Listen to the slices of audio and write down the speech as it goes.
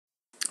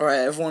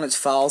Alright everyone, it's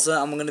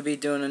Falza, and we're going to be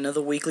doing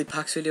another weekly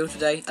packs video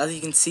today. As you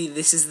can see,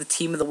 this is the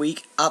team of the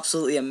week.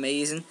 Absolutely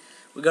amazing.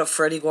 We got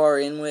Freddy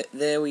Guarin with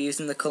there. We're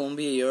using the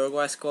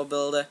Colombia-Uruguay squad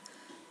builder.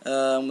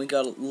 We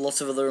got lots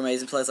of other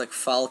amazing players like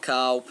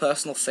Falcao,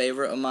 personal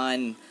favourite of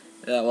mine,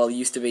 well, it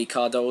used to be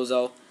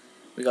Cardozo.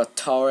 We got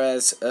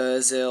Torres,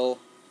 Ozil,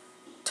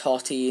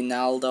 Totti,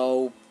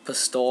 Naldo,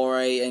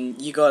 Pastore,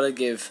 and you gotta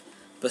give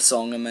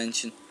Basong a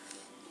mention.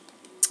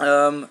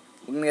 We're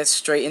going to get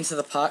straight into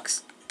the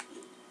packs.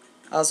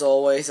 As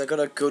always, I got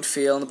a good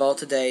feeling about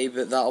today,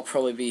 but that'll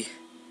probably be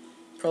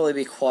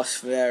quashed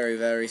very,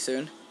 very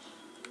soon.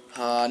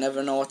 I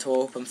never know what to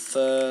open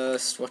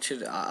first. What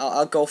should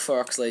I'll go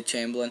for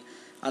Oxlade-Chamberlain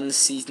and the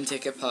season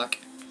ticket pack.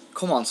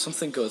 Come on,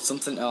 something good,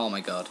 something. Oh my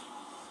god.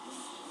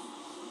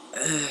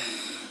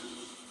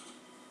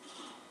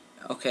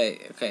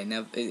 Okay,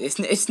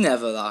 it's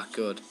never that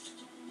good.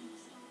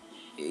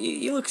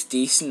 He looks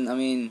decent. I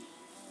mean,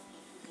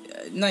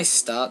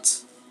 nice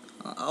stats.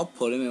 I'll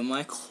put him in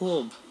my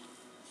club.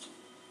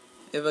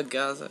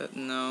 Ibagaza,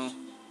 no.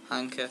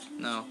 Hanker,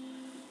 no.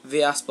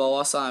 Villas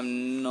Boas,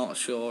 I'm not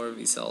sure if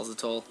he sells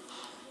at all.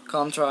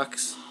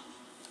 Contracts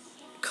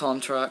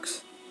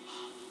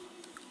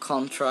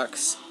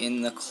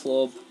in the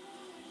club.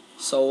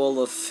 So all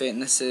the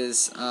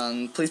fitnesses,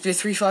 and please be a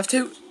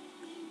 352.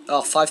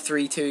 Oh,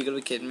 532, you gotta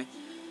be kidding me.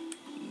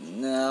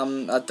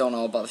 I don't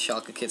know about the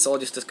Schalke kit, so I'll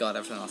just discard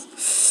everything else.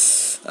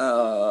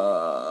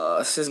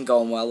 This isn't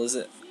going well, is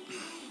it?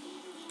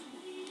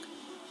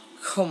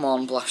 Come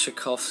on,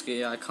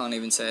 Blashikovsky. I can't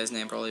even say his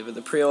name probably, but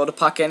the pre-order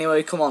pack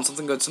anyway. Come on,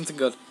 something good, something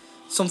good,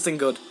 something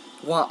good.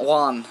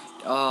 One.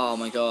 Oh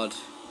my god.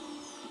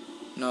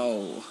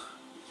 No.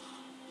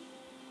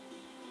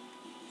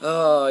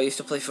 Oh, he used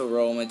to play for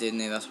Roma, didn't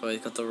he? That's why he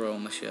got the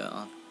Roma shirt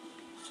on.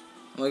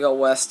 And we got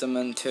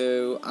Westerman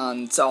too,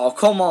 and oh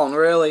come on,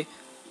 really?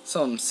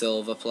 Some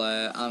silver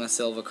player and a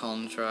silver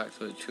contract,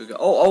 which we got.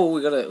 Oh,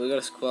 we got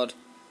a squad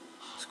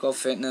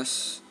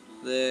fitness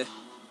there.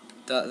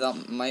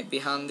 That might be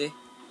handy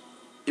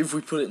if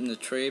we put it in the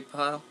trade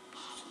pile.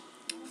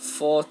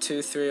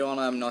 4-2-3-1.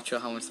 I'm not sure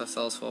how much that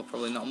sells for.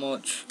 Probably not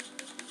much.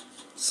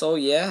 So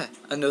yeah,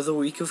 another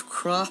week of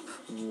crap.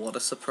 What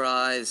a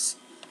surprise.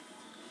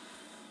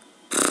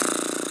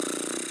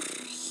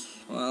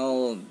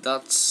 Well,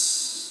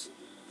 that's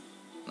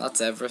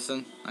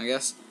everything, I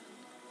guess.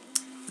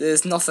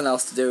 There's nothing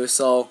else to do,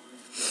 so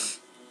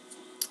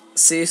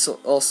see you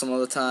all some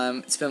other time.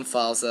 It's been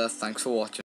Falza. Thanks for watching.